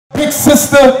big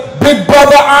sister, big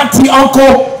brother, auntie,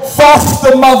 uncle,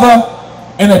 foster mother,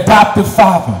 and adoptive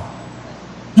father.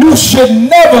 You should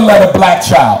never let a black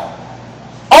child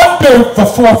under the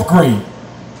 4th grade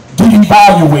get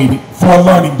evaluated for a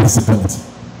learning disability.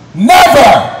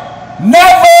 Never,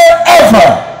 never,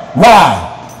 ever. Why?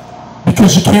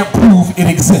 Because you can't prove it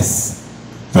exists.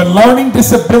 The learning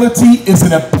disability is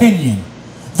an opinion.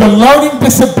 The learning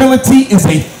disability is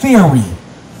a theory.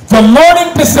 The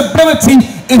learning disability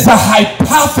is a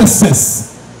hypothesis.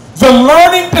 The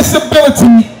learning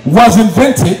disability was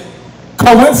invented,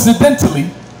 coincidentally,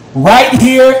 right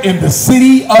here in the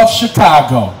city of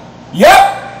Chicago.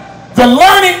 Yep. The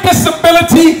learning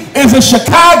disability is a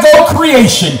Chicago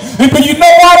creation. And do you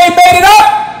know why they made it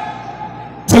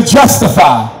up? To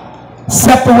justify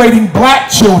separating black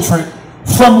children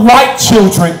from white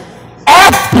children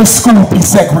after school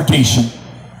desegregation,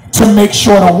 to make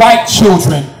sure the white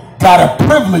children got a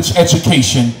privileged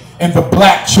education and the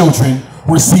black children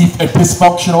received a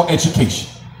dysfunctional education.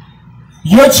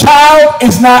 Your child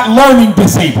is not learning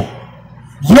disabled.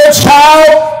 Your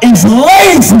child is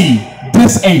lazy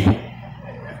disabled.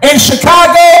 In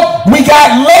Chicago, we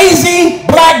got lazy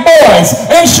black boys.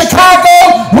 In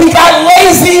Chicago, we got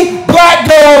lazy black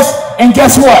girls. And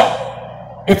guess what?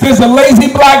 If there's a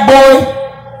lazy black boy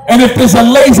and if there's a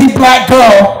lazy black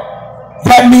girl,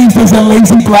 that means there's a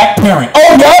lazy black parent.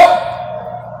 Oh, yeah.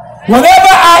 Whenever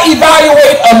I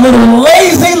evaluate a little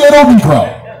lazy little Negro,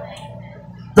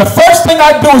 the first thing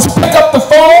I do is pick up the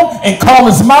phone and call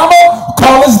his mama,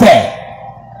 call his dad.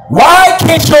 Why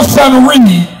can't your son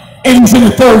read and he's in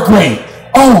the 3rd grade?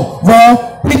 Oh,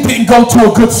 well, he didn't go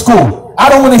to a good school. I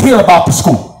don't want to hear about the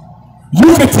school.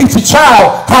 You can teach a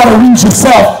child how to read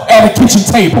yourself at a kitchen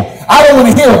table. I don't want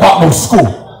to hear about no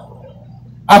school.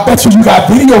 I bet you got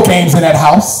video games in that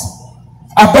house.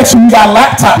 I bet you got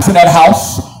laptops in that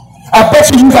house. I bet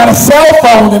you got a cell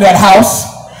phone in that house.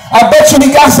 I bet you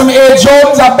got some Air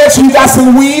Jordans. I bet you got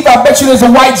some weave. I bet you there's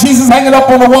a white Jesus hanging up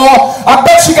on the wall. I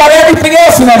bet you got everything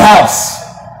else in that house.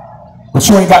 But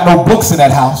you ain't got no books in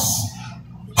that house.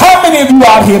 How many of you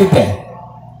out here today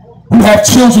who have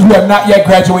children who have not yet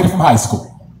graduated from high school?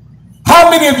 How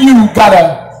many of you got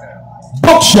a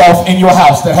bookshelf in your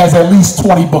house that has at least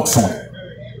 20 books on it?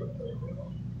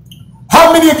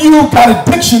 How many of you got a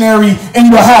dictionary in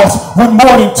your house with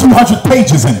more than 200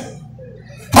 pages in it?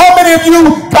 How many of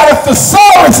you got a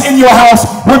thesaurus in your house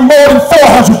with more than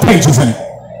 400 pages in it?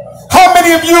 How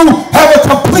many of you have a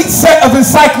complete set of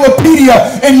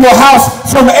encyclopedia in your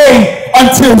house from A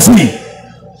until Z?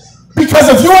 Because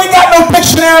if you ain't got no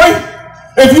dictionary,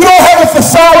 if you don't have a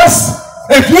thesaurus,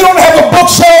 if you don't have a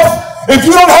bookshelf, if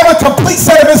you don't have a complete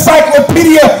set of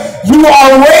encyclopedia, you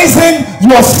are raising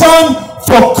your son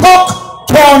for Cook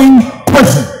County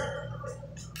Prison.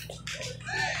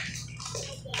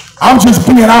 I'm just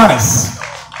being honest.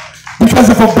 Because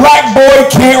if a black boy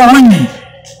can't read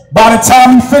by the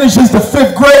time he finishes the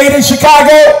 5th grade in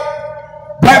Chicago,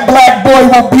 that black boy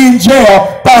will be in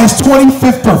jail by his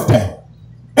 25th birthday.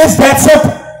 It's that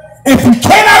simple. If he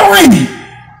cannot read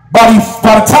by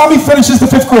the time he finishes the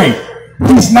 5th grade,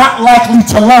 he's not likely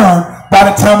to learn by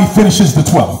the time he finishes the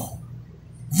 12th.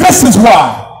 This is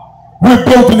why we're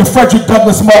building the Frederick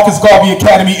Douglass Marcus Garvey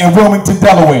Academy in Wilmington,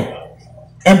 Delaware.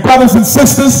 And brothers and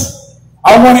sisters,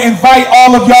 I want to invite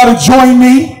all of y'all to join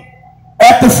me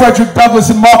at the Frederick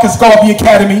Douglass and Marcus Garvey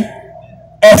Academy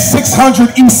at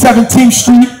 600 East 17th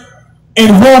Street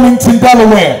in Wilmington,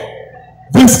 Delaware.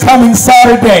 This coming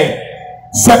Saturday,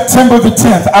 September the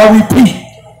 10th. I repeat,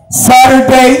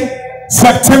 Saturday,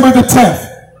 September the 10th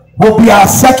will be our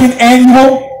 2nd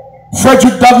annual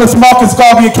Frederick Douglass Marcus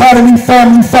Garvey Academy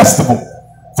Family Festival.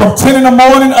 From 10 in the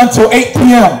morning until 8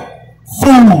 p.m.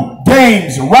 Food,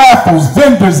 games, raffles,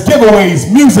 vendors, giveaways,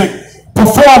 music,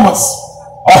 performance.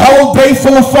 A whole day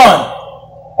full of fun.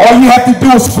 All you have to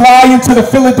do is fly into the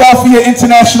Philadelphia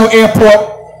International Airport.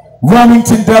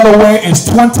 Wilmington, Delaware is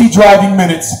 20 driving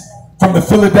minutes from the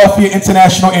Philadelphia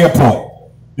International Airport.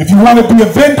 If you want to be a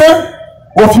vendor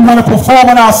or if you want to perform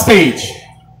on our stage,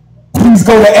 please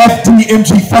go to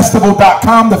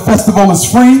fdmgfestival.com. The festival is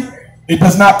free. It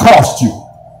does not cost you.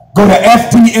 Go to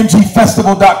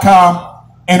fdmgfestival.com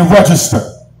and register.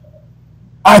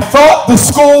 I thought the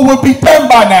school would be done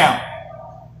by now,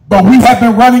 but we have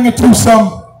been running into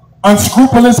some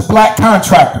unscrupulous black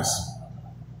contractors.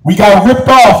 We got ripped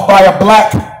off by a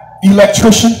black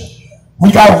electrician.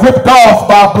 We got ripped off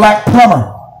by a black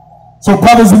plumber. So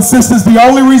brothers and sisters, the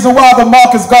only reason why the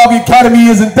Marcus Garvey Academy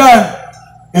isn't done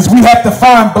is we have to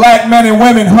find black men and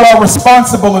women who are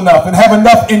responsible enough and have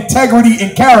enough integrity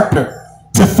and character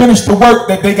to finish the work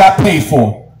that they got paid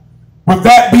for. With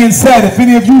that being said, if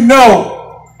any of you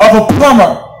know of a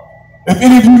plumber, if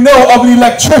any of you know of an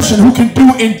electrician who can do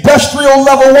industrial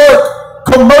level work,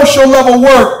 commercial level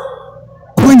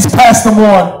work, please pass them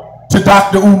on to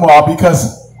Dr. Umar,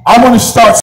 because I want to start